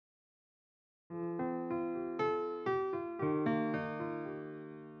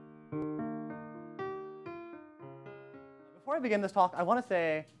before I begin this talk, I want to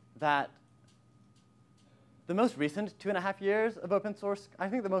say that the most recent 2.5 years of open source, I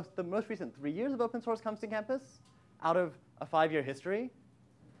think the most recent 3 years of open source comes to campus out of a 5-year history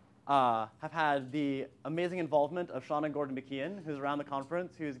have had the amazing involvement of Sean and Gordon McKeon, who's around the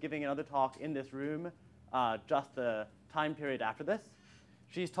conference, who's giving another talk in this room just the time period after this.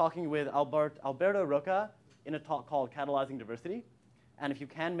 She's talking with Alberto Roca in a talk called Catalyzing Diversity. And if you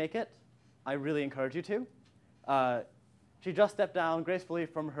can make it, I really encourage you to. She just stepped down gracefully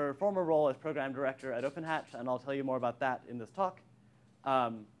from her former role as program director at OpenHatch, and I'll tell you more about that in this talk.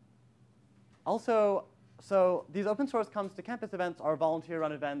 Also, so these open source comes to campus events are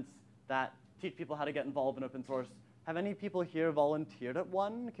volunteer-run events that teach people how to get involved in open source. Have any people here volunteered at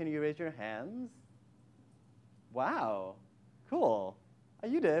one? Can you raise your hands? Wow, cool.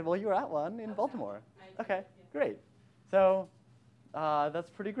 You did. Well, you were at one in Baltimore. OK, great. So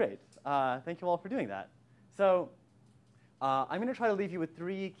that's pretty great. Thank you all for doing that. So I'm going to try to leave you with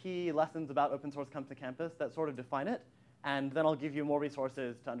 3 key lessons about open source comes to campus that sort of define it. And then I'll give you more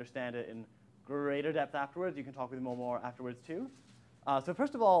resources to understand it in greater depth afterwards. You can talk with me more afterwards, too. So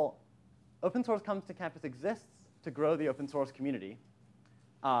first of all, open source comes to campus exists to grow the open source community.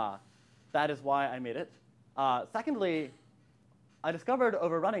 That is why I made it. Secondly, I discovered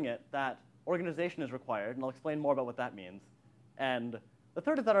over running it that organization is required, and I'll explain more about what that means. And the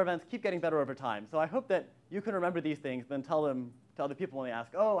third is that our events keep getting better over time. So I hope that you can remember these things, then tell them to other people when they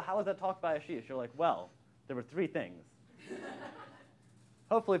ask, oh, how was that talk by Asheesh? You're like, well, there were 3 things.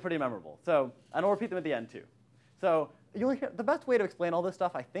 Hopefully pretty memorable. So, and I'll repeat them at the end, too. So you'll hear, the best way to explain all this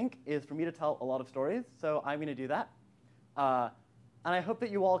stuff, I think, is for me to tell a lot of stories. So I'm going to do that. And I hope that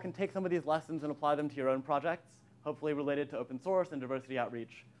you all can take some of these lessons and apply them to your own projects, hopefully related to open source and diversity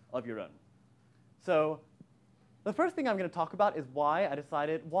outreach of your own. So the first thing I'm going to talk about is why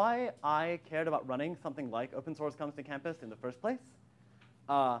I cared about running something like open source comes to campus in the first place.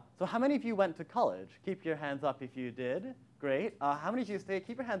 So how many of you went to college? Keep your hands up if you did. Great. How many of you say,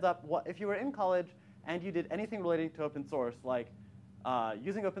 keep your hands up if you were in college and you did anything relating to open source, like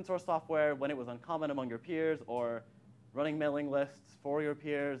using open source software when it was uncommon among your peers, or running mailing lists for your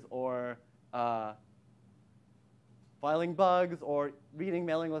peers, or filing bugs, or reading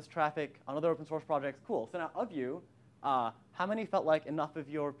mailing list traffic on other open source projects? Cool. So now of you, how many felt like enough of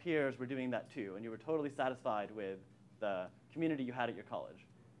your peers were doing that too, and you were totally satisfied with the community you had at your college?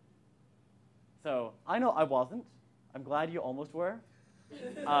 So I know I wasn't. I'm glad you almost were.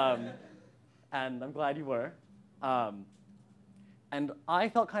 And I'm glad you were. And I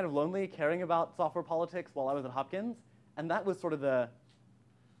felt kind of lonely caring about software politics while I was at Hopkins. And that was sort of a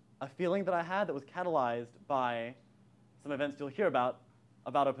feeling that I had that was catalyzed by some events you'll hear about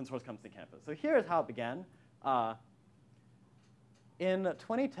open source comes to campus. So here's how it began. In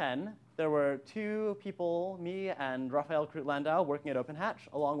 2010, there were 2 people, me and Raphael Krut-Landau, working at OpenHatch,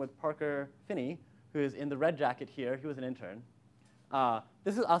 along with Parker Finney, who is in the red jacket here. He was an intern.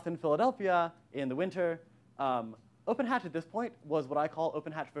 This is us in Philadelphia in the winter. OpenHatch at this point was what I call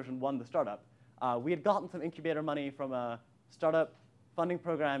OpenHatch version 1, the startup. We had gotten some incubator money from a startup funding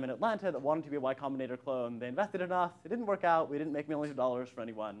program in Atlanta that wanted to be a Y Combinator clone. They invested in us. It didn't work out. We didn't make millions of dollars for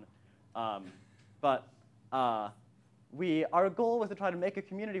anyone. But our goal was to try to make a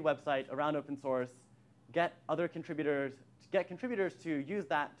community website around open source, get contributors to use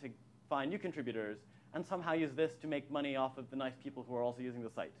that to find new contributors, and somehow use this to make money off of the nice people who are also using the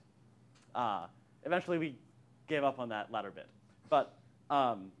site. Eventually, we gave up on that latter bit. But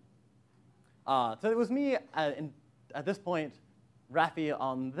so it was me at this point, Raffi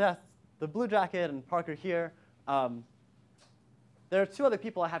on the blue jacket, and Parker here. There are 2 other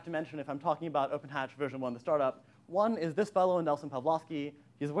people I have to mention if I'm talking about OpenHatch version 1, the startup. One is this fellow, Nelson Pawlowski.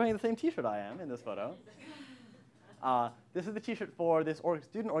 He's wearing the same T-shirt I am in this photo. This is the T-shirt for this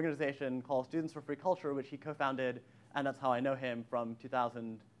student organization called Students for Free Culture, which he co-founded, and that's how I know him from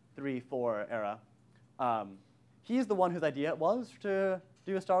 2003-04 era. He's the one whose idea it was to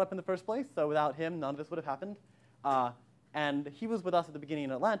do a startup in the first place, so without him, none of this would have happened. And he was with us at the beginning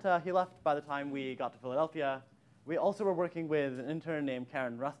in Atlanta. He left by the time we got to Philadelphia. We also were working with an intern named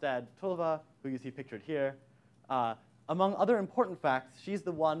Karen Rustad-Tulva, who you see pictured here. Among other important facts, she's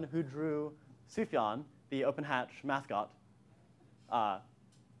the one who drew Sufjan, the OpenHatch mascot. Why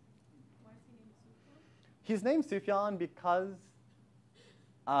is he named Sufjan? He's named Sufjan because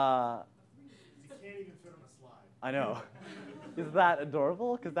he can't even fit on a slide. I know. Is that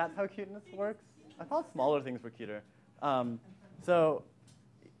adorable? Because that's how cuteness works? I thought smaller things were cuter. So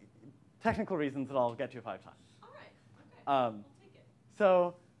technical reasons that I'll get to 5 times. All right. Okay. We'll take it.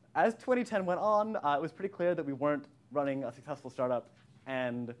 So as 2010 went on, it was pretty clear that we weren't running a successful startup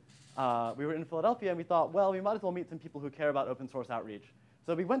And we were in Philadelphia, and we thought, well, we might as well meet some people who care about open source outreach.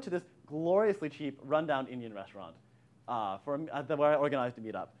 So we went to this gloriously cheap, rundown Indian restaurant where I organized a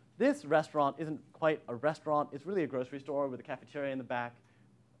meetup. This restaurant isn't quite a restaurant. It's really a grocery store with a cafeteria in the back.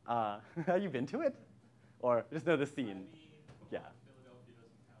 Have you been to it? Or just know the scene? I mean, Yeah. Philadelphia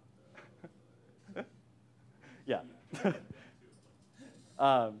doesn't have the.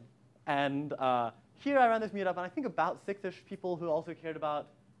 Yeah. And here I ran this meetup, and I think about 6-ish people who also cared about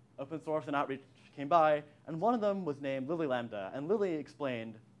open source and outreach came by, and one of them was named Lily Lambda, and Lily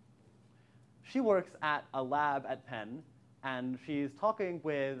explained she works at a lab at Penn, and she's talking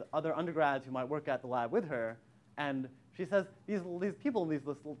with other undergrads who might work at the lab with her, and she says, these people,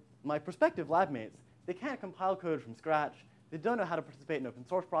 my prospective lab mates, they can't compile code from scratch, they don't know how to participate in open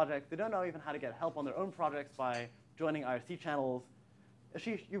source projects, they don't know even how to get help on their own projects by joining IRC channels.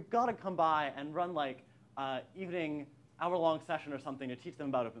 You've got to come by and run like evening, hour-long session or something to teach them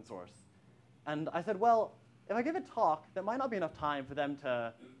about open source. And I said, well, if I give a talk, there might not be enough time for them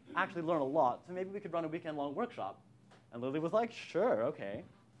to actually learn a lot, so maybe we could run a weekend-long workshop. And Lily was like, sure, OK.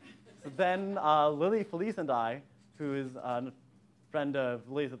 So then Lily, Felice, and I, who is a friend of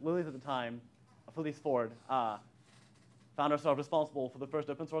Lily's at the time, Felice Ford, found ourselves responsible for the first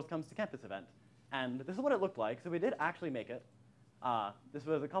Open Source Comes to Campus event. And this is what it looked like. So we did actually make it. This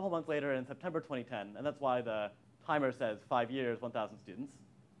was a couple months later in September 2010, and that's why the timer says 5 years, 1,000 students.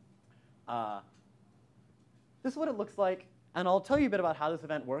 This is what it looks like, and I'll tell you a bit about how this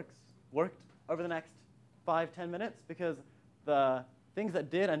event worked over the next 5-10 minutes, because the things that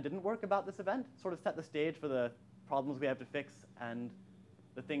did and didn't work about this event sort of set the stage for the problems we have to fix and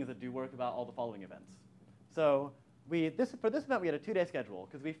the things that do work about all the following events. So for this event, we had a 2-day schedule,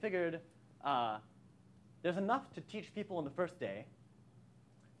 because we figured there's enough to teach people on the first day.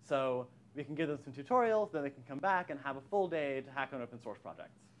 So we can give them some tutorials, then they can come back and have a full day to hack on open source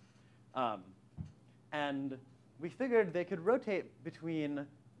projects. And we figured they could rotate between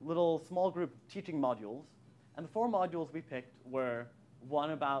little small group teaching modules. And the 4 modules we picked were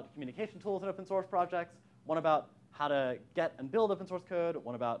one about communication tools in open source projects, one about how to get and build open source code,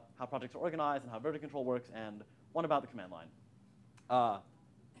 one about how projects are organized and how version control works, and one about the command line.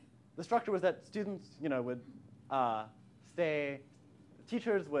 The structure was that students, would stay.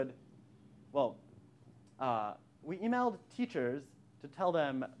 Teachers would, we emailed teachers to tell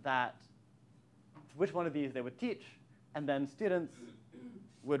them which one of these they would teach, and then students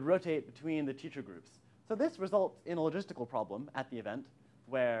would rotate between the teacher groups. So this results in a logistical problem at the event,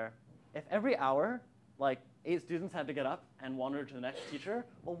 where if every hour, like 8 students had to get up and wander to the next teacher,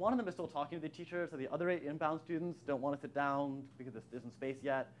 well, one of them is still talking to the teacher, so the other 8 inbound students don't want to sit down because there isn't space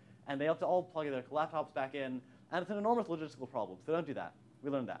yet, and they have to all plug their laptops back in, and it's an enormous logistical problem, so don't do that. We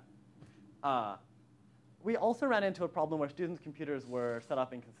learned that. We also ran into a problem where students' computers were set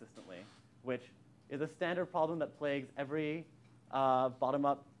up inconsistently, which is a standard problem that plagues every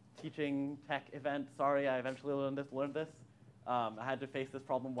bottom-up teaching tech event. Sorry, I eventually learned this. I had to face this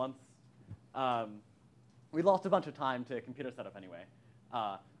problem once. We lost a bunch of time to computer setup anyway.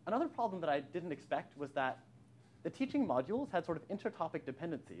 Another problem that I didn't expect was that the teaching modules had sort of intertopic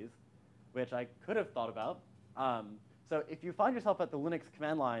dependencies, which I could have thought about. So if you find yourself at the Linux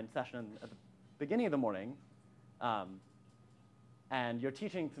command line session at the beginning of the morning, and you're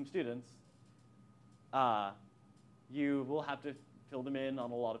teaching some students, you will have to fill them in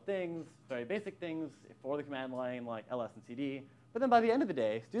on a lot of things, very basic things for the command line, like ls and cd. But then by the end of the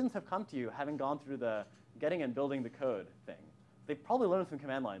day, students have come to you having gone through the getting and building the code thing. They probably learned some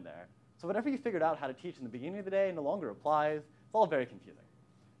command line there. So whatever you figured out how to teach in the beginning of the day no longer applies. It's all very confusing.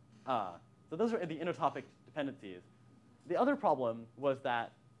 So those are the intertopic dependencies. The other problem was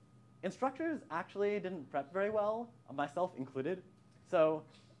that instructors actually didn't prep very well, myself included. So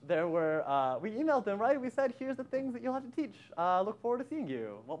there were, we emailed them, right? We said, here's the things that you'll have to teach. Look forward to seeing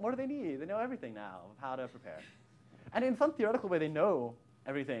you. What more do they need? They know everything now of how to prepare. And in some theoretical way, they know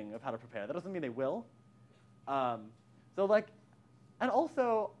everything of how to prepare. That doesn't mean they will. And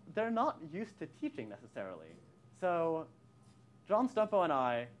also, they're not used to teaching necessarily. So John Stumpo and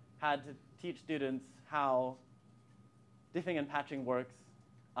I had to teach students how diffing and patching works.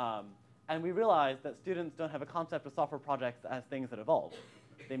 And we realized that students don't have a concept of software projects as things that evolve.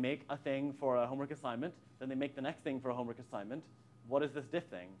 They make a thing for a homework assignment, then they make the next thing for a homework assignment. What is this diff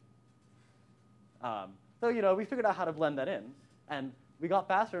thing? So we figured out how to blend that in. And we got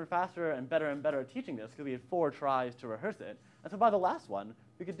faster and faster and better at teaching this because we had 4 tries to rehearse it. And so by the last one,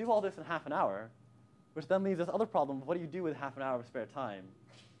 we could do all this in half an hour, which then leaves this other problem of what do you do with half an hour of spare time?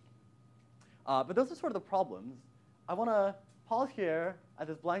 But those are sort of the problems. I want to pause here at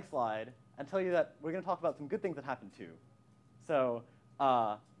this blank slide and tell you that we're going to talk about some good things that happened too. So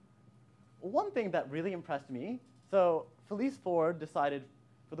One thing that really impressed me, so Felice Ford decided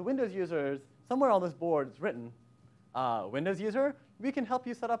for the Windows users, somewhere on this board it's written, Windows user, we can help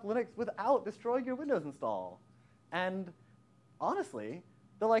you set up Linux without destroying your Windows install. And honestly,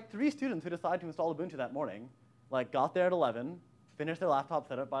 the like 3 students who decided to install Ubuntu that morning, like got there at 11, finished their laptop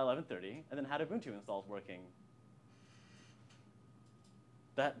setup by 11:30, and then had Ubuntu installs working.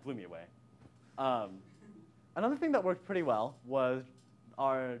 That blew me away. Another thing that worked pretty well was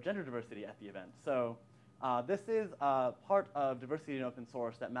our gender diversity at the event. So this is part of diversity in open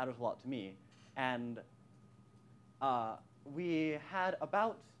source that matters a lot to me. And we had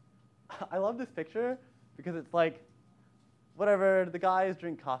about, I love this picture because it's like, whatever, the guys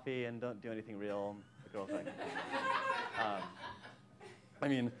drink coffee and don't do anything real, the girls like. I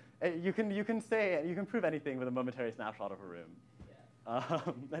mean, you can prove anything with a momentary snapshot of a room.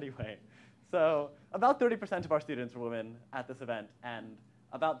 Anyway, so about 30% of our students were women at this event, and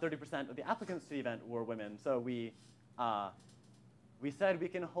about 30% of the applicants to the event were women. So we said we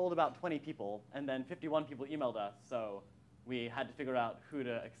can hold about 20 people, and then 51 people emailed us, so we had to figure out who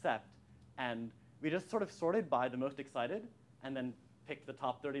to accept. And we just sort of sorted by the most excited, and then picked the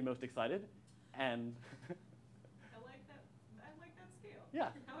top 30 most excited, and I like that scale. yeah.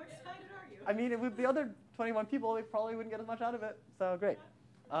 How excited are you? I mean, with the other 21 people, they probably wouldn't get as much out of it, so great.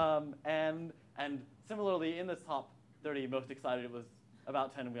 And similarly, in the top 30 most excited, it was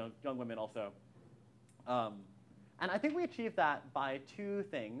about 10 young women also. And I think we achieved that by 2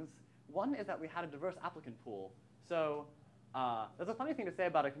 things. One is that we had a diverse applicant pool. So there's a funny thing to say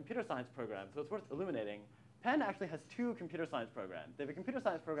about a computer science program, so it's worth illuminating. Penn actually has 2 computer science programs. They have a computer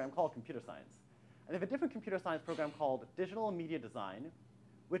science program called computer science. And they have a different computer science program called digital media design,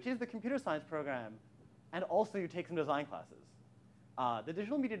 which is the computer science program, and also you take some design classes. The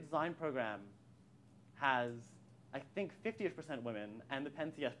digital media design program has, I think, 50-ish% women, and the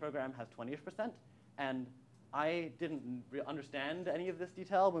Penn CS program has 20-ish%. And I didn't understand any of this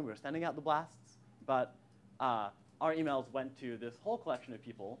detail when we were sending out the blasts, but our emails went to this whole collection of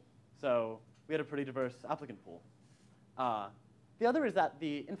people, so we had a pretty diverse applicant pool. The other is that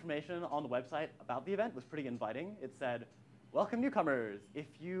the information on the website about the event was pretty inviting. It said, welcome newcomers. If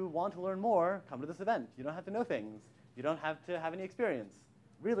you want to learn more, come to this event. You don't have to know things. You don't have to have any experience.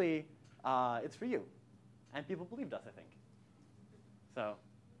 Really, it's for you. And people believed us, I think. So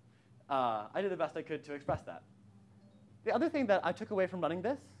I did the best I could to express that. The other thing that I took away from running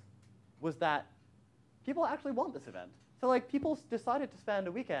this was that people actually want this event. So like, people decided to spend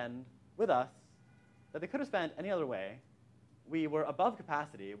a weekend with us that they could have spent any other way. We were above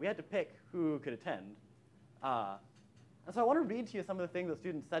capacity. We had to pick who could attend. And so I want to read to you some of the things that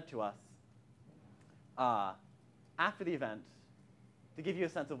students said to us after the event to give you a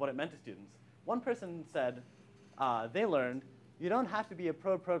sense of what it meant to students. One person said they learned you don't have to be a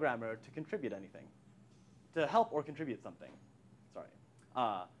pro programmer to contribute anything, to help or contribute something. Sorry.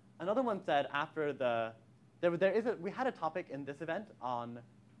 Another one said after we had a topic in this event on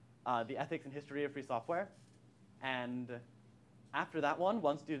the ethics and history of free software. And after that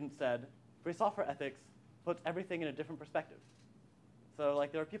one student said, free software ethics puts everything in a different perspective. So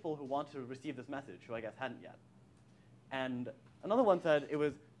like, there are people who want to receive this message who I guess hadn't yet. And another one said it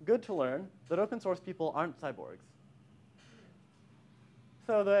was good to learn that open source people aren't cyborgs.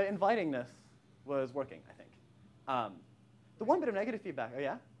 So the invitingness was working, I think. The one bit of negative feedback, oh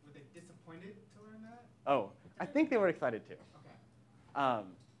yeah? Were they disappointed to learn that? Oh, I think they were excited too. Okay.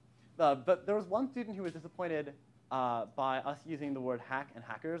 But there was one student who was disappointed by us using the word hack and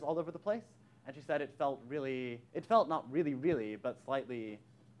hackers all over the place. And she said it felt not really, but slightly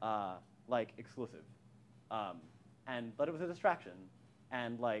like exclusive. But it was a distraction.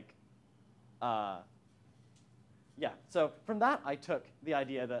 And like, yeah, so from that I took the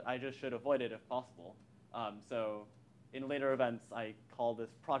idea that I just should avoid it if possible. So in later events, I call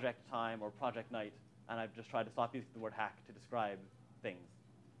this project time or project night, and I've just tried to stop using the word hack to describe things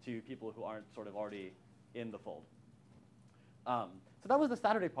to people who aren't sort of already in the fold. So that was the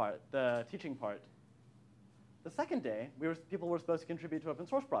Saturday part, the teaching part. The second day, people were supposed to contribute to open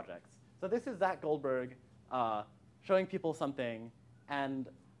source projects. So this is Zach Goldberg showing people something. And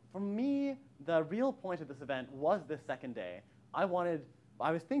for me, the real point of this event was this second day. I was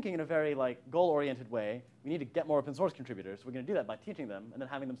thinking in a very like goal-oriented way. We need to get more open source contributors. We're going to do that by teaching them and then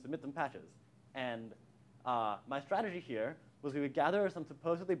having them submit them patches. And my strategy here was we would gather some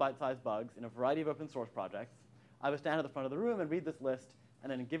supposedly bite-sized bugs in a variety of open source projects. I would stand at the front of the room and read this list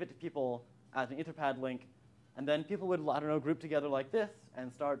and then give it to people as an Etherpad link. And then people would, I don't know, group together like this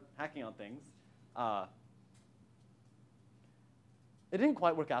and start hacking on things. It didn't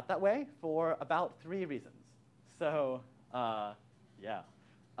quite work out that way for about 3 reasons. So Yeah.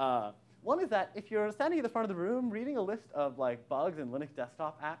 One is that if you're standing at the front of the room reading a list of like bugs in Linux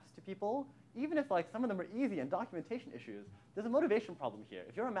desktop apps to people, even if like some of them are easy and documentation issues, there's a motivation problem here.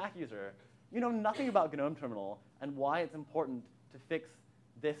 If you're a Mac user, you know nothing about GNOME Terminal and why it's important to fix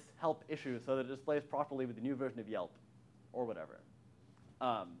this help issue so that it displays properly with the new version of Yelp or whatever.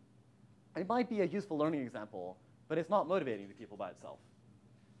 It might be a useful learning example, but it's not motivating to people by itself.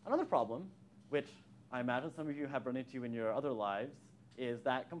 Another problem, which I imagine some of you have run into in your other lives, is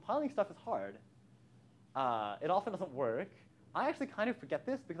that compiling stuff is hard. It often doesn't work. I actually kind of forget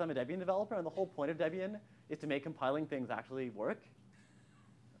this because I'm a Debian developer, and the whole point of Debian is to make compiling things actually work.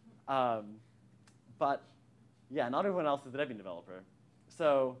 But yeah, not everyone else is a Debian developer.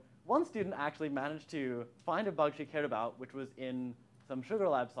 So one student actually managed to find a bug she cared about, which was in some Sugar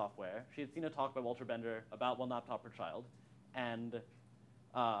Lab software. She had seen a talk by Walter Bender about one laptop per child, and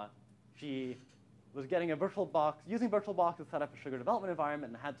she was getting a VirtualBox, using VirtualBox to set up a Sugar development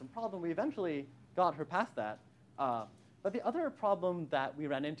environment, and had some problem. We eventually got her past that. But the other problem that we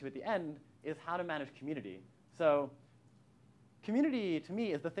ran into at the end is how to manage community. So community, to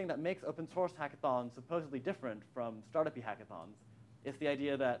me, is the thing that makes open source hackathons supposedly different from startup-y hackathons. It's the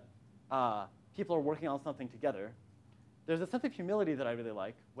idea that people are working on something together. There's a sense of humility that I really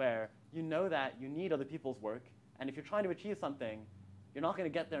like, where you know that you need other people's work, and if you're trying to achieve something, you're not going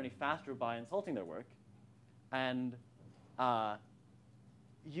to get there any faster by insulting their work. And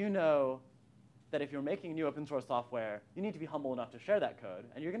you know that if you're making new open source software, you need to be humble enough to share that code,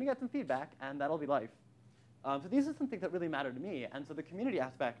 and you're going to get some feedback, and that'll be life. So these are some things that really matter to me, and so the community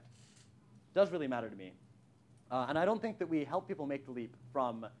aspect does really matter to me. And I don't think that we help people make the leap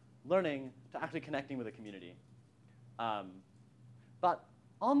from learning to actually connecting with a community. But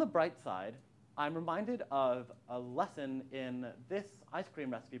on the bright side, I'm reminded of a lesson in this ice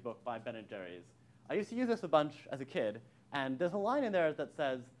cream recipe book by Ben & Jerry's. I used to use this a bunch as a kid, and there's a line in there that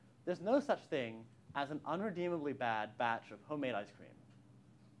says, "There's no such thing as an unredeemably bad batch of homemade ice cream."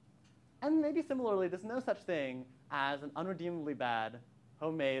 And maybe similarly, there's no such thing as an unredeemably bad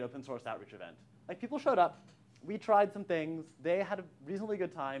homemade open source outreach event. Like, people showed up, we tried some things, they had a reasonably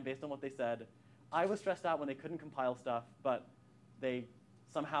good time based on what they said. I was stressed out when they couldn't compile stuff, but they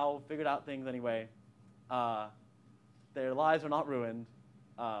somehow figured out things anyway. Their lives are not ruined.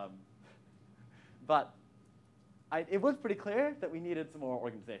 But it was pretty clear that we needed some more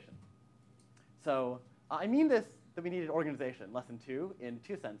organization. So I mean this, that we needed organization, lesson 2, in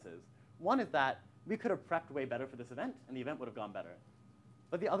 2 senses. One is that we could have prepped way better for this event, and the event would have gone better.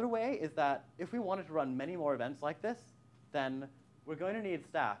 But the other way is that if we wanted to run many more events like this, then we're going to need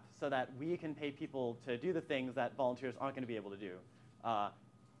staff so that we can pay people to do the things that volunteers aren't going to be able to do.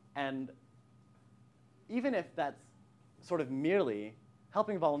 And even if that's sort of merely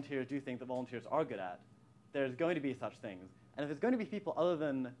helping volunteers do things that volunteers are good at, there's going to be such things. And if there's going to be people other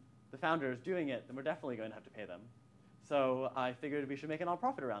than the founders doing it, then we're definitely going to have to pay them. So I figured we should make a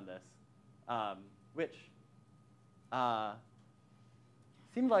nonprofit around this, which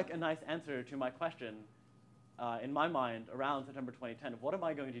seemed like a nice answer to my question in my mind around September 2010 of what am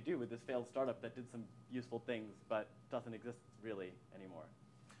I going to do with this failed startup that did some useful things but doesn't exist really anymore.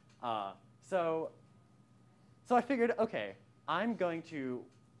 So I figured, OK, I'm going to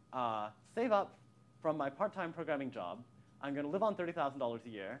save up from my part-time programming job. I'm going to live on $30,000 a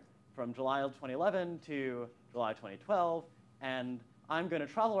year from July of 2011 to July 2012. And I'm going to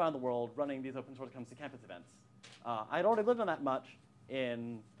travel around the world running these open source comes to campus events. I'd already lived on that much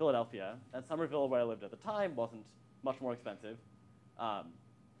in Philadelphia, and Somerville, where I lived at the time, wasn't much more expensive.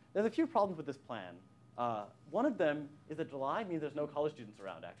 There's a few problems with this plan. One of them is that July means there's no college students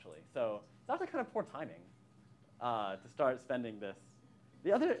around, actually. So it's actually kind of poor timing to start spending this.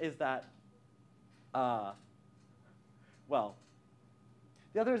 The other is that,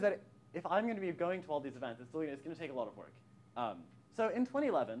 if I'm going to be going to all these events, it's going to take a lot of work. So in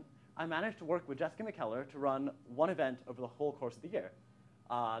 2011, I managed to work with Jessica McKellar to run one event over the whole course of the year.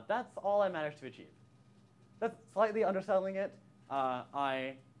 That's all I managed to achieve. That's slightly underselling it.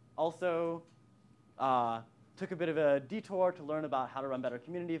 I also took a bit of a detour to learn about how to run better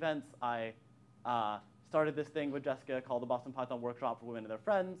community events. I started this thing with Jessica called the Boston Python Workshop for Women and Their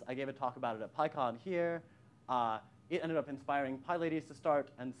Friends. I gave a talk about it at PyCon here. It ended up inspiring PyLadies to start,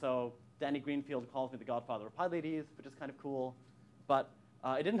 and so Danny Greenfield calls me the godfather of PyLadies, which is kind of cool. But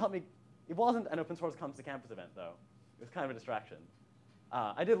it didn't help me. It wasn't an open source comes to campus event, though. It was kind of a distraction.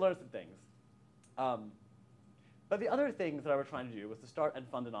 I did learn some things. But the other things that I was trying to do was to start and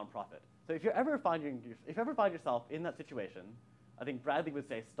fund a nonprofit. So if you ever find yourself in that situation, I think Bradley would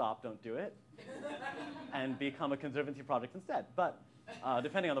say, stop, don't do it, and become a conservancy project instead. But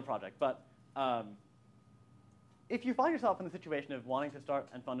depending on the project. But if you find yourself in the situation of wanting to start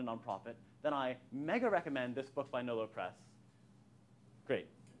and fund a nonprofit, then I mega recommend this book by Nolo Press. Great.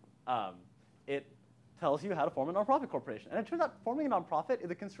 It tells you how to form a nonprofit corporation. And it turns out forming a nonprofit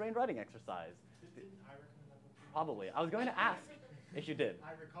is a constrained writing exercise. Didn't I recommend that book to you? Probably. I was going to ask if you did.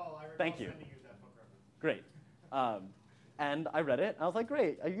 I recall Thank you. sending you that book reference. Great. And I read it, and I was like,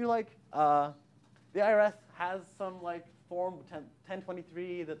 great. Are you like, the IRS has some like form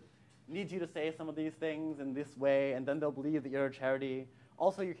 1023 that needs you to say some of these things in this way, and then they'll believe that you're a charity.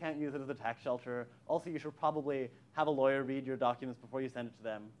 Also, you can't use it as a tax shelter. Also, you should probably have a lawyer read your documents before you send it to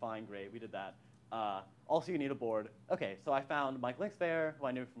them. Fine, great, we did that. Also, you need a board. OK, so I found Mike Linksfair, who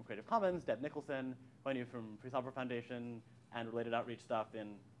I knew from Creative Commons, Deb Nicholson, who I knew from Free Software Foundation and related outreach stuff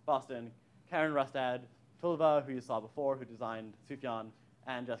in Boston, Karen Rustad, Tulva, who you saw before, who designed Sufjan,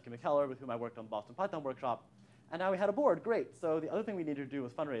 and Jessica McKellar, with whom I worked on the Boston Python workshop. And now we had a board, great. So the other thing we needed to do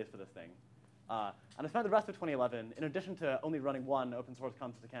was fundraise for this thing. And I spent the rest of 2011, in addition to only running one open source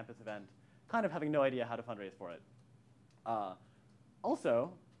comes to campus event, kind of having no idea how to fundraise for it.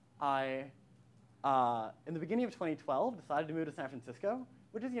 Also, I, in the beginning of 2012, decided to move to San Francisco,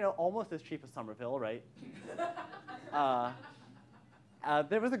 which is almost as cheap as Somerville, right?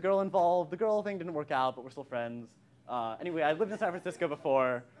 There was a girl involved. The girl thing didn't work out, but we're still friends. Anyway, I lived in San Francisco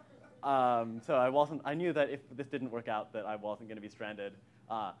before, so I knew that if this didn't work out, that I wasn't going to be stranded.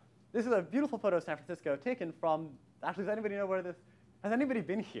 This is a beautiful photo of San Francisco taken from, actually, does anybody know where this, has anybody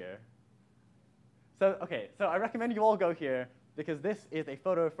been here? So, OK, so I recommend you all go here, because this is a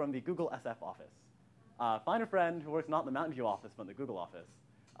photo from the Google SF office. Find a friend who works not in the Mountain View office, but in the Google office,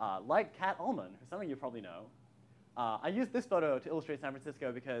 like Kat Ullman, who some of you probably know. I used this photo to illustrate San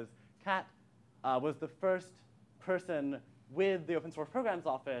Francisco because Kat was the first person with the Open Source Programs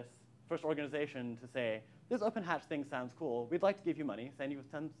Office, first organization to say, this OpenHatch thing sounds cool. We'd like to give you money.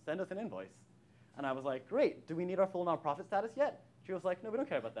 Send us an invoice. And I was like, great. Do we need our full nonprofit status yet? She was like, no, we don't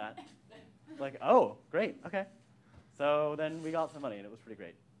care about that. Like, oh, great. OK. So then we got some money, and it was pretty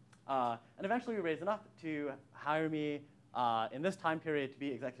great. And eventually, we raised enough to hire me in this time period to be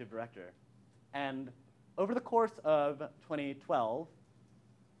executive director. And over the course of 2012,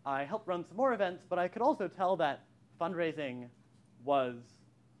 I helped run some more events, but I could also tell that fundraising was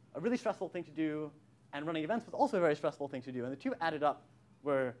a really stressful thing to do, and running events was also a very stressful thing to do. And the two added up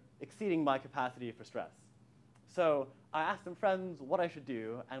were exceeding my capacity for stress. So I asked some friends what I should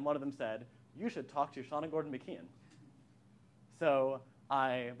do, and one of them said, you should talk to Shauna Gordon McKeon. So when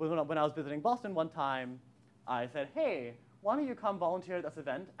I was visiting Boston one time, I said, hey, why don't you come volunteer at this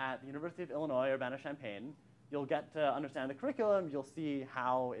event at the University of Illinois, Urbana-Champaign. You'll get to understand the curriculum. You'll see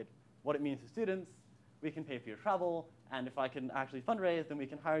what it means to students. We can pay for your travel. And if I can actually fundraise, then we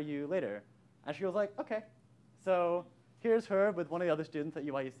can hire you later. And she was like, OK. So here's her with one of the other students at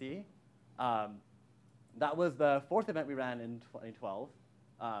UIUC. That was the fourth event we ran in 2012.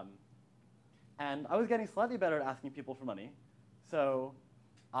 And I was getting slightly better at asking people for money. So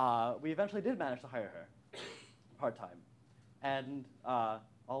we eventually did manage to hire her part-time. And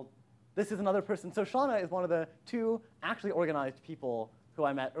this is another person. So Shauna is one of the two actually organized people who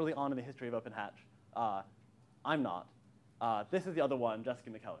I met early on in the history of OpenHatch. I'm not. This is the other one, Jessica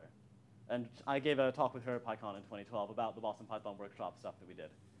McKellar. And I gave a talk with her at PyCon in 2012 about the Boston Python workshop stuff that we did.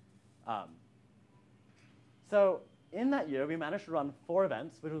 So in that year, we managed to run 4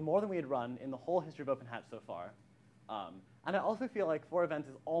 events, which was more than we had run in the whole history of OpenHatch so far. And I also feel like 4 events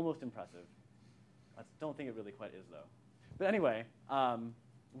is almost impressive. I don't think it really quite is, though. But anyway,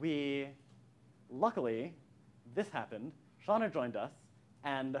 luckily, this happened. Shauna joined us.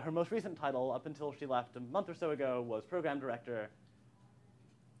 And her most recent title, up until she left a month or so ago, was program director.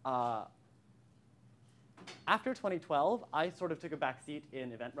 After 2012, I sort of took a back seat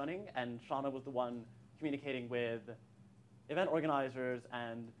in event running, and Shauna was the one communicating with event organizers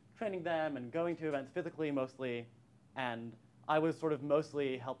and training them and going to events physically mostly. And I was sort of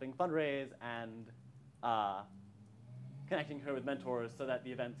mostly helping fundraise and connecting her with mentors so that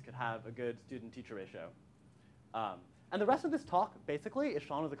the events could have a good student-teacher ratio. And the rest of this talk, basically, is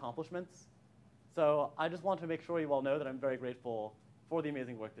Shauna's accomplishments. So I just want to make sure you all know that I'm very grateful for the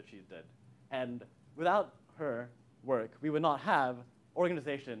amazing work that she did. And without her work, we would not have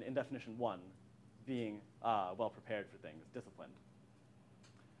organization in definition 1 being well prepared for things, disciplined.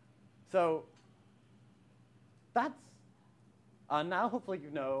 So that's now hopefully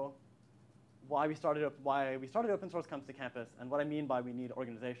you know why we started Open Source Comes to Campus and what I mean by we need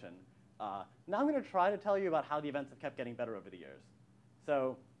organization. Now I'm going to try to tell you about how the events have kept getting better over the years.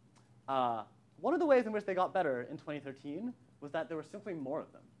 So one of the ways in which they got better in 2013 was that there were simply more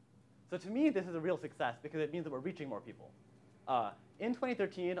of them. So to me, this is a real success because it means that we're reaching more people. In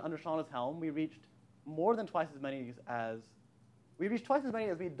 2013, under Shauna's helm, we reached more than twice as many as, we reached twice as many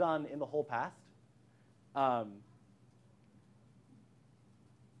as we'd done in the whole past.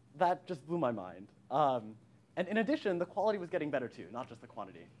 That just blew my mind. And in addition, the quality was getting better too, not just the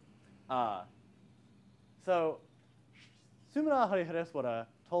quantity. So Sumina Harihareswara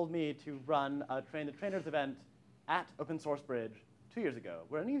told me to run a Train the Trainers event at Open Source Bridge 2 years ago.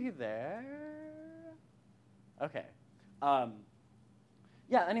 Were any of you there? Okay.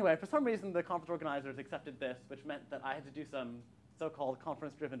 Yeah, anyway, for some reason, the conference organizers accepted this, which meant that I had to do some so-called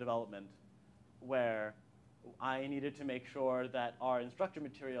conference-driven development, where I needed to make sure that our instructor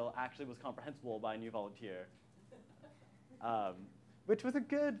material actually was comprehensible by a new volunteer, which was a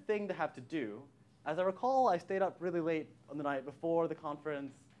good thing to have to do. As I recall, I stayed up really late on the night before the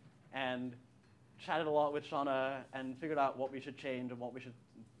conference and chatted a lot with Shauna and figured out what we should change and what we should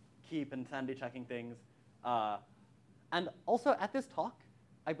keep and sanity checking things. And also at this talk,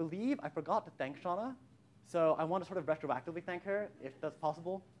 I believe I forgot to thank Shauna, so I want to sort of retroactively thank her, if that's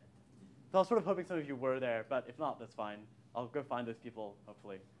possible. So I was sort of hoping some of you were there, but if not, that's fine. I'll go find those people,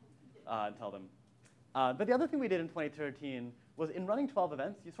 hopefully, and tell them. But the other thing we did in 2013 was in running 12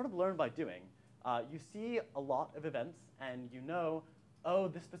 events, you sort of learn by doing. You see a lot of events, and you know, oh,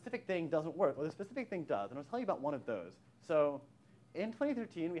 this specific thing doesn't work, or this specific thing does. And I'll tell you about one of those. So in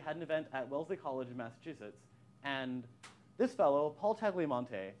 2013, we had an event at Wellesley College in Massachusetts, and this fellow, Paul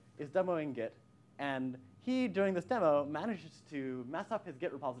Tagliamonte, is demoing Git, and he, during this demo, manages to mess up his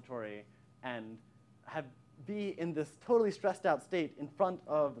Git repository and be in this totally stressed out state in front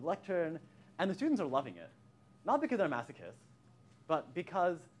of the lectern, and the students are loving it. Not because they're masochists, but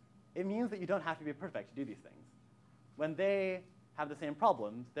because it means that you don't have to be perfect to do these things. When they have the same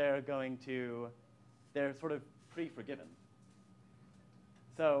problems, they're sort of pre-forgiven.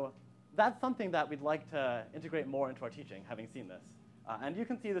 So that's something that we'd like to integrate more into our teaching, having seen this. And you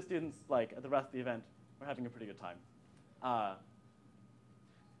can see the students, like, at the rest of the event, we're having a pretty good time.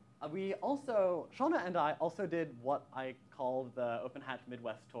 Shauna and I also did what I call the OpenHatch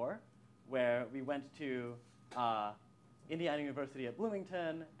Midwest Tour, where we went to Indiana University at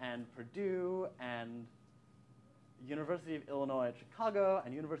Bloomington, and Purdue, and University of Illinois at Chicago,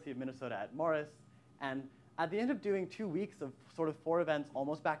 and University of Minnesota at Morris. And at the end of doing 2 weeks of sort of 4 events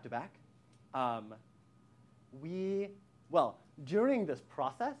almost back to back, during this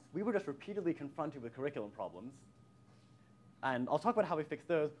process, we were just repeatedly confronted with curriculum problems. And I'll talk about how we fixed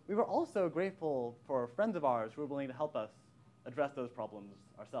those. We were also grateful for friends of ours who were willing to help us address those problems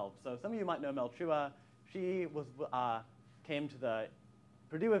ourselves. So some of you might know Mel Chua. She came to the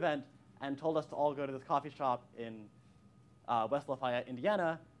Purdue event and told us to all go to this coffee shop in West Lafayette,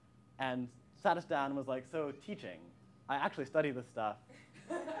 Indiana, and sat us down and was like, so teaching, I actually study this stuff.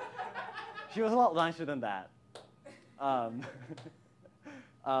 She was a lot nicer than that. And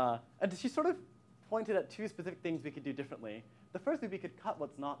she sort of pointed at 2 specific things we could do differently. The first is we could cut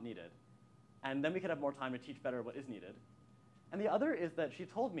what's not needed, and then we could have more time to teach better what is needed. And the other is that she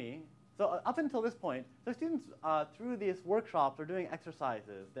told me, so up until this point, the students through these workshops are doing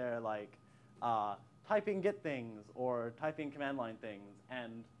exercises. They're like typing Git things or typing command line things,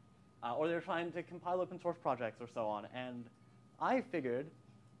 and or they're trying to compile open source projects or so on. And I figured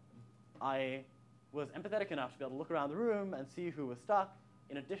I was empathetic enough to be able to look around the room and see who was stuck,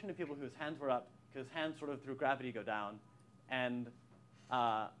 in addition to people whose hands were up, because hands sort of through gravity go down. And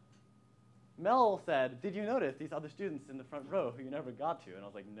Mel said, did you notice these other students in the front row who you never got to? And I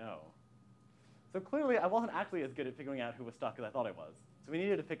was like, no. So clearly, I wasn't actually as good at figuring out who was stuck as I thought I was. So we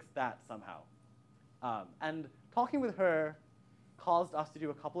needed to fix that somehow. And talking with her caused us to do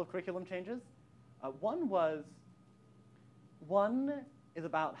a couple of curriculum changes. One is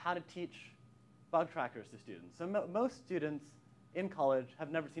about how to teach bug trackers to students. So most students in college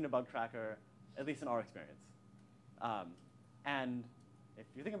have never seen a bug tracker, at least in our experience. And if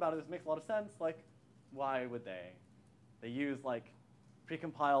you think about it, this makes a lot of sense. Like, why would they? They use like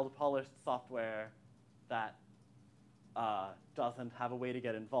precompiled, polished software that doesn't have a way to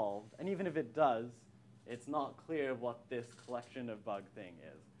get involved. And even if it does, it's not clear what this collection of bug thing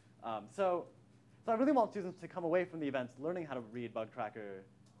is. So I really want students to come away from the events learning how to read bug tracker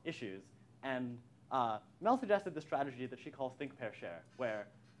issues. And Mel suggested the strategy that she calls think, pair, share, where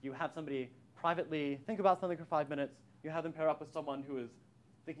you have somebody privately think about something for 5 minutes, you have them pair up with someone who is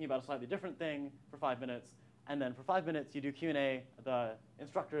thinking about a slightly different thing for 5 minutes, and then for 5 minutes you do Q&A, the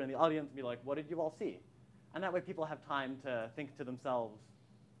instructor and the audience and be like, what did you all see? And that way people have time to think to themselves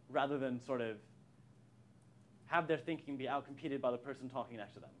rather than sort of have their thinking be outcompeted by the person talking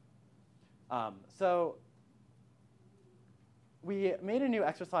next to them. So we made a new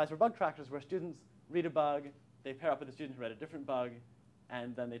exercise for bug trackers where students read a bug, they pair up with a student who read a different bug,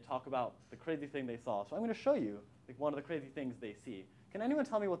 and then they talk about the crazy thing they saw. So I'm going to show you like, one of the crazy things they see. Can anyone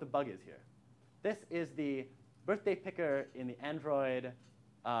tell me what the bug is here? This is the birthday picker in the Android,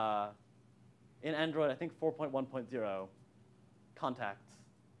 I think 4.1.0 contacts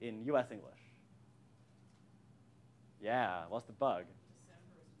in US English. Yeah, what's the bug?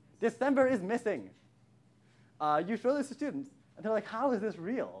 December is missing. You show this to students, and they're like, how is this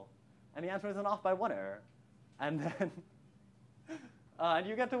real? And the answer is an off by 1 error. And then and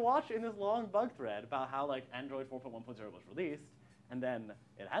you get to watch in this long bug thread about how like Android 4.1.0 was released, and then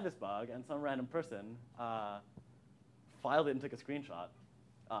it had this bug, and some random person filed it and took a screenshot.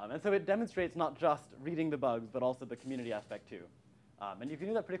 And so it demonstrates not just reading the bugs, but also the community aspect too. And you can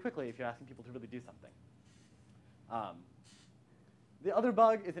do that pretty quickly if you're asking people to really do something. The other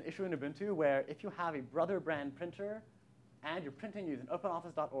bug is an issue in Ubuntu where if you have a brother brand printer and you're printing using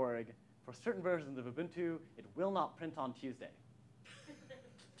openoffice.org, for certain versions of Ubuntu, it will not print on Tuesday.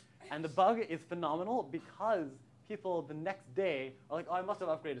 And the bug is phenomenal because people the next day are like, oh, I must have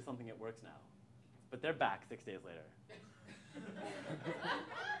upgraded something, it works now. But they're back 6 days later.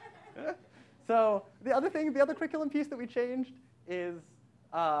 So the other curriculum piece that we changed is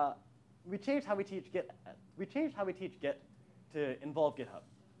we changed how we teach Git. We changed how we teach Git to involve GitHub.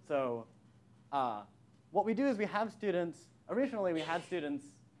 So what we do is we have students. Originally, we had students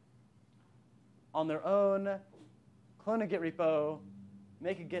on their own clone a Git repo,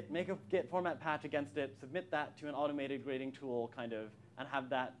 make a Git format patch against it, submit that to an automated grading tool, kind of, and have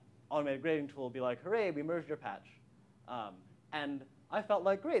that automated grading tool be like, hooray, we merged your patch. And I felt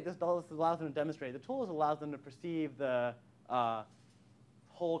like, great, this allows them to demonstrate. The tools allows them to perceive the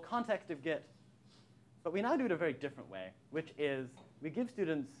whole context of Git. But we now do it a very different way, which is we give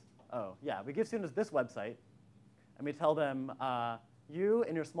students, this website, and we tell them, you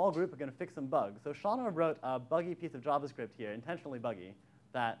and your small group are going to fix some bugs. So Shauna wrote a buggy piece of JavaScript here, intentionally buggy,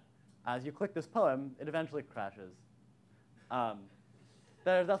 that as you click this poem, it eventually crashes.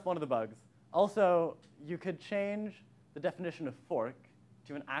 That's one of the bugs. Also, you could change the definition of fork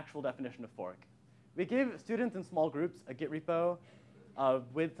to an actual definition of fork. We give students in small groups a Git repo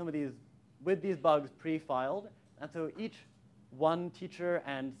with these bugs pre-filed. And so each one teacher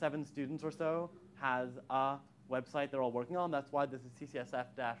and 7 students or so has a website they're all working on. That's why this is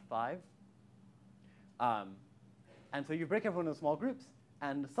CCSF-5. And so you break everyone into small groups,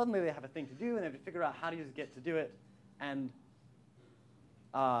 and suddenly they have a thing to do, and they have to figure out how to use Git to do it. And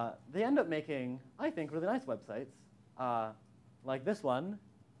they end up making, I think, really nice websites, like this one,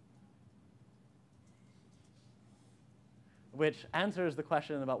 which answers the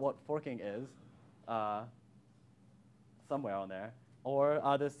question about what forking is somewhere on there. Or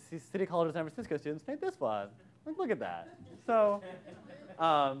the City College of San Francisco students made this one. Like, look at that. So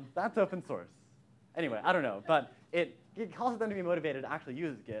that's open source. Anyway, I don't know. But it causes them to be motivated to actually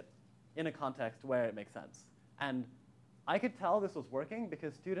use Git in a context where it makes sense. And I could tell this was working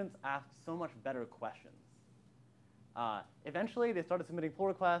because students asked so much better questions. Eventually, they started submitting pull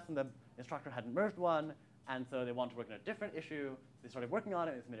requests, and the instructor hadn't merged one. And so they wanted to work on a different issue. They started working on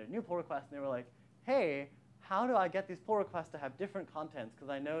it. They submitted a new pull request. And they were like, hey, how do I get these pull requests to have different contents? Because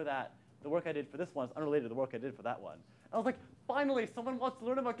I know that the work I did for this one is unrelated to the work I did for that one. And I was like, finally, someone wants to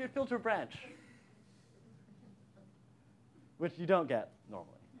learn about Git filter branch, which you don't get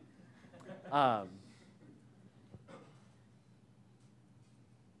normally.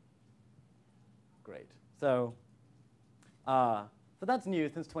 Great. So that's new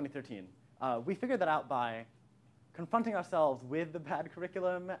since 2013. We figured that out by confronting ourselves with the bad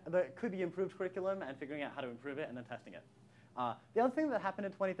curriculum, that could be improved curriculum, and figuring out how to improve it and then testing it. The other thing that happened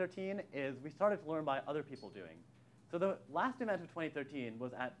in 2013 is we started to learn by other people doing. So the last event of 2013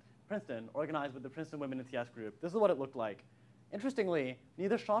 was at Princeton, organized with the Princeton Women in CS group. This is what it looked like. Interestingly,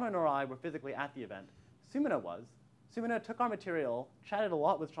 neither Shauna nor I were physically at the event. Sumina was. Sumina took our material, chatted a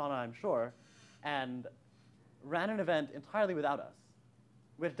lot with Shauna, I'm sure, and ran an event entirely without us,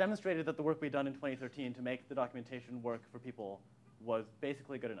 which demonstrated that the work we'd done in 2013 to make the documentation work for people was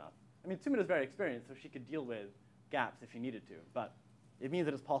basically good enough. I mean, Sumina's very experienced, so she could deal with gaps if she needed to, but it means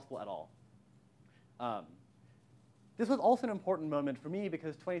that it's possible at all. This was also an important moment for me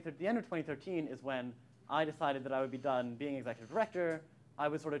because the end of 2013 is when I decided that I would be done being executive director. I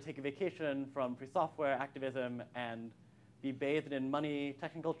would sort of take a vacation from free software activism and be bathed in money,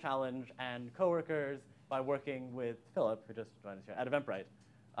 technical challenge, and coworkers by working with Philip, who just joined us here, at Eventbrite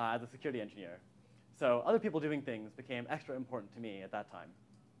as a security engineer. So other people doing things became extra important to me at that time.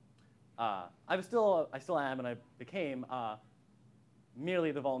 I still am, and I became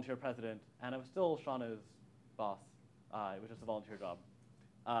merely the volunteer president, and I was still Shauna's boss. It was just a volunteer job.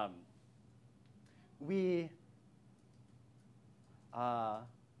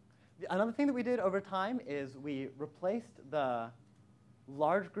 Another thing that we did over time is we replaced the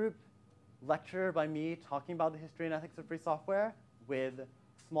large group lecture by me talking about the history and ethics of free software with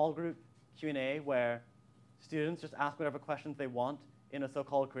small group Q&A where students just ask whatever questions they want in a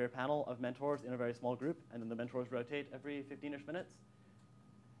so-called career panel of mentors in a very small group, and then the mentors rotate every 15-ish minutes.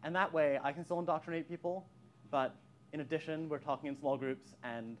 And that way, I can still indoctrinate people, but in addition, we're talking in small groups,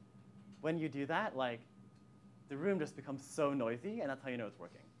 and when you do that, like, the room just becomes so noisy, and that's how you know it's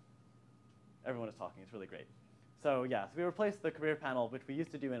working. Everyone is talking, it's really great. So yeah, so we replaced the career panel, which we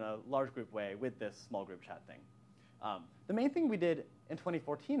used to do in a large group way, with this small group chat thing. The main thing we did in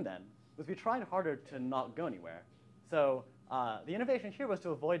 2014 then was we tried harder to not go anywhere. So the innovation here was to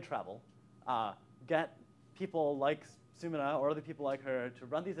avoid travel, get people like Sumina or other people like her to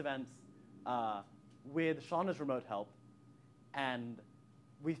run these events with Shauna's remote help. And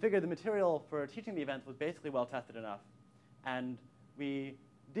we figured the material for teaching the events was basically well tested enough. And we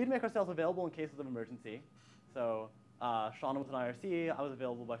did make ourselves available in cases of emergency. So Shauna was an IRC, I was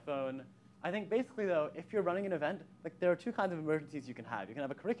available by phone. I think basically though, if you're running an event, like there are two kinds of emergencies you can have. You can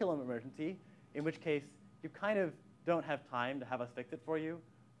have a curriculum emergency, in which case you kind of don't have time to have us fix it for you,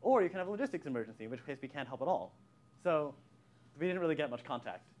 or you can have a logistics emergency, in which case we can't help at all. So we didn't really get much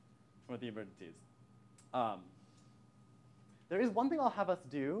contact with the emergencies. There is one thing I'll have us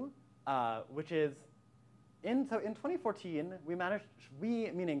do, which is, in 2014, we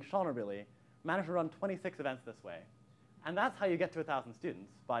meaning Shauna really, managed to run 26 events this way. And that's how you get to 1,000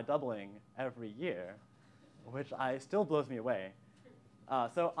 students, by doubling every year, which still blows me away.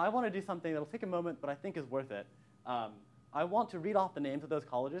 So I want to do something that'll take a moment, but I think is worth it. I want to read off the names of those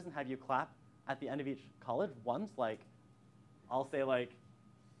colleges and have you clap at the end of each college once. Like, I'll say like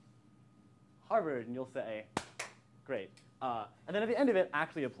Harvard, and you'll say, great. And then at the end of it,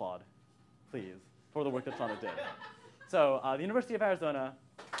 actually applaud, please, for the work that Shauna did. So the University of Arizona,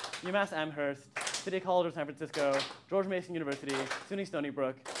 UMass Amherst, City College of San Francisco, George Mason University, SUNY Stony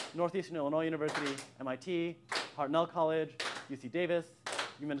Brook, Northeastern Illinois University, MIT, Hartnell College, UC Davis,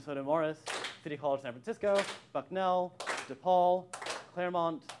 UMinnesota Morris, City College San Francisco, Bucknell, DePaul,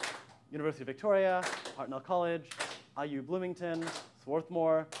 Claremont, University of Victoria, Hartnell College, IU Bloomington,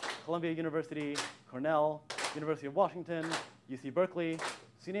 Swarthmore, Columbia University, Cornell, University of Washington, UC Berkeley,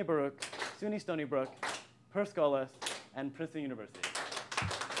 SUNY Baruch, SUNY Stony Brook, Perscolas, and Princeton University.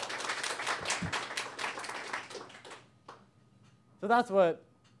 So that's what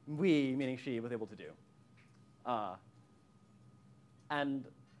we, meaning she, was able to do. And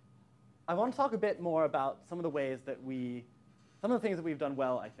I want to talk a bit more about some of the ways that some of the things that we've done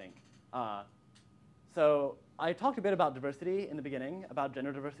well, I think. So I talked a bit about diversity in the beginning, about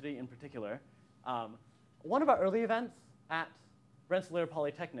gender diversity in particular. One of our early events at Rensselaer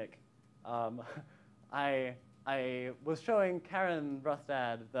Polytechnic, I was showing Karen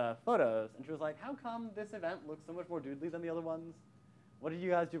Rustad the photos, and she was like, how come this event looks so much more doodly than the other ones? What did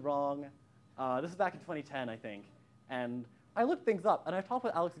you guys do wrong? This is back in 2010, I think. And I looked things up, and I talked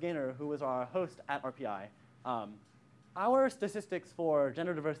with Alex Gaynor, who was our host at RPI. Our statistics for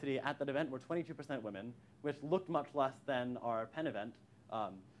gender diversity at that event were 22% women, which looked much less than our Penn event.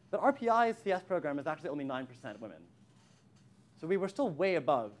 But RPI's CS program is actually only 9% women. So we were still way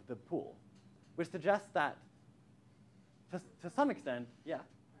above the pool, which suggests that, to some extent, yeah,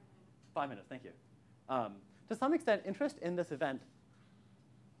 5 minutes, thank you. To some extent, interest in this event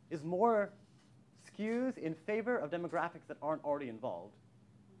is more skews in favor of demographics that aren't already involved,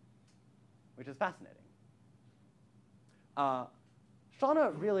 which is fascinating.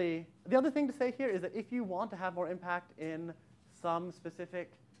 Shauna really, the other thing to say here is that if you want to have more impact in some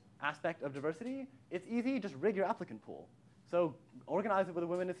specific aspect of diversity, it's easy, just rig your applicant pool. So organize it with a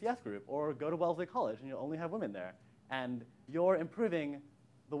women in CS group, or go to Wellesley College and you'll only have women there. And you're improving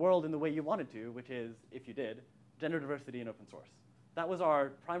the world in the way you wanted to, which is, if you did, gender diversity in open source. That was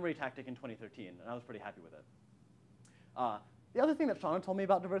our primary tactic in 2013, and I was pretty happy with it. The other thing that Shauna told me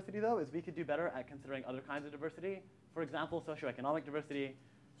about diversity, though, is we could do better at considering other kinds of diversity. For example, socioeconomic diversity.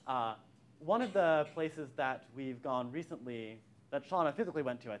 One of the places that we've gone recently, that Shauna physically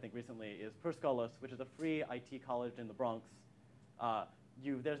went to, I think, recently, is Perscolas, which is a free IT college in the Bronx.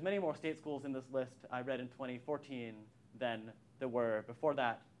 There's many more state schools in this list I read in 2014 than there were before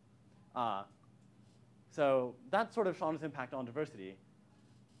that. So that's sort of Shauna's impact on diversity.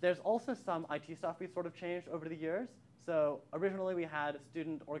 There's also some IT stuff we've sort of changed over the years. So originally we had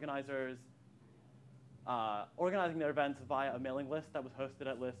student organizers organizing their events via a mailing list that was hosted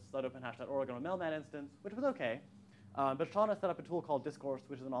at lists.openhatch.org on a mailman instance, which was okay. But Shauna set up a tool called Discourse,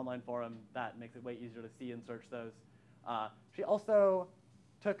 which is an online forum that makes it way easier to see and search those. She also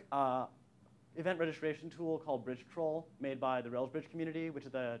took event registration tool called Bridge Troll, made by the Rails Bridge community, which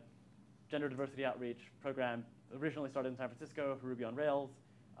is a gender diversity outreach program originally started in San Francisco for Ruby on Rails,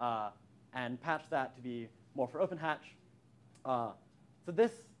 and patched that to be more for OpenHatch. So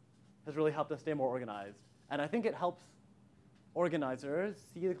this has really helped us stay more organized. And I think it helps organizers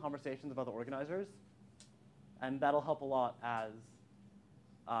see the conversations of other organizers, and that'll help a lot as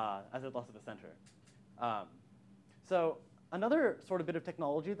it's less of a center. So another sort of bit of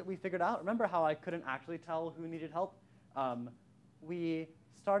technology that we figured out, remember how I couldn't actually tell who needed help? We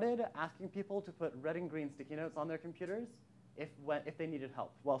started asking people to put red and green sticky notes on their computers if they needed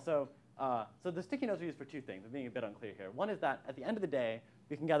help. Well, so the sticky notes are used for two things. I'm being a bit unclear here. One is that at the end of the day,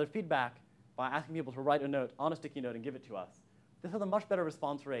 we can gather feedback by asking people to write a note on a sticky note and give it to us. This has a much better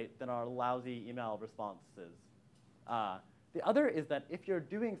response rate than our lousy email responses. The other is that if you're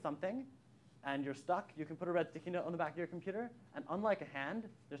doing something and you're stuck, you can put a red sticky note on the back of your computer, and unlike a hand,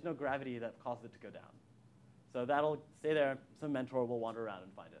 there's no gravity that causes it to go down. So that'll stay there. Some mentor will wander around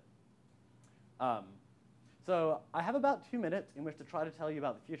and find it. So I have about 2 minutes in which to try to tell you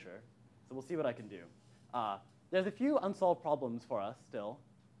about the future. So we'll see what I can do. There's a few unsolved problems for us still.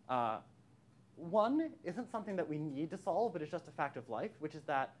 One isn't something that we need to solve, but it's just a fact of life, which is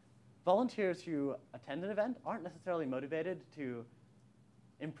that volunteers who attend an event aren't necessarily motivated to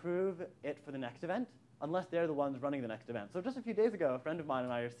improve it for the next event unless they're the ones running the next event. So just a few days ago, a friend of mine in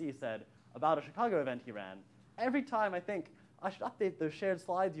IRC said about a Chicago event he ran, every time I think, I should update those shared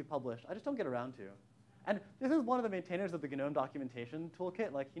slides you published, I just don't get around to. And this is one of the maintainers of the GNOME documentation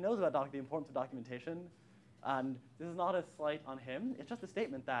toolkit. Like, he knows about the importance of documentation. And this is not a slight on him. It's just a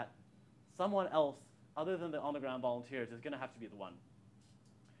statement that someone else, other than the on-the-ground volunteers, is going to have to be the one.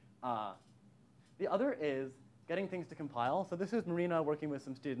 The other is getting things to compile. So this is Marina working with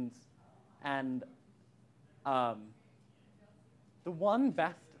some students. And the one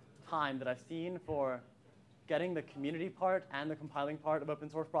best time that I've seen for getting the community part and the compiling part of open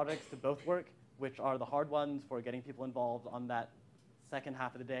source projects to both work, which are the hard ones for getting people involved on that second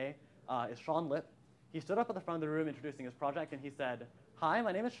half of the day, is Sean Lipp. He stood up at the front of the room introducing his project, and he said, "Hi,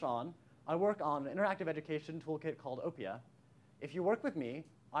 my name is Sean. I work on an interactive education toolkit called Opia. If you work with me,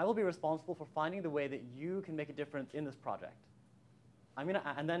 I will be responsible for finding the way that you can make a difference in this project."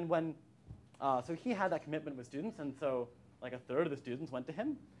 And then so he had that commitment with students, and so like a third of the students went to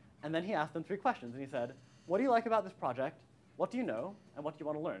him, and then he asked them 3 questions, and he said, "What do you like about this project? What do you know? And what do you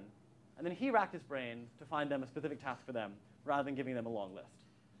want to learn?" And then he racked his brain to find them a specific task for them, rather than giving them a long list.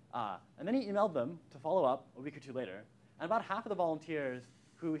 And then he emailed them to follow up a week or 2 later. And about half of the volunteers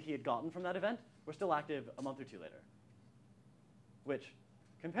who he had gotten from that event were still active a month or 2 later, which,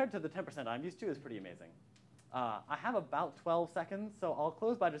 compared to the 10% I'm used to, is pretty amazing. I have about 12 seconds, so I'll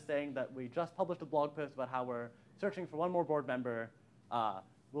close by just saying that we just published a blog post about how we're searching for one more board member.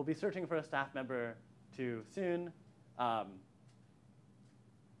 We'll be searching for a staff member too soon.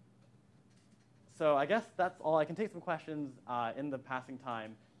 So I guess that's all. I can take some questions in the passing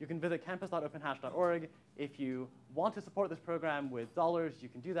time. You can visit campus.openhatch.org. If you want to support this program with dollars, you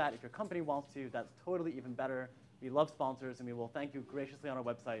can do that. If your company wants to, that's totally even better. We love sponsors, and we will thank you graciously on our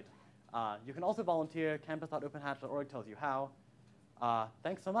website. You can also volunteer. Campus.openhatch.org tells you how.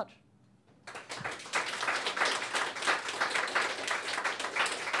 Thanks so much.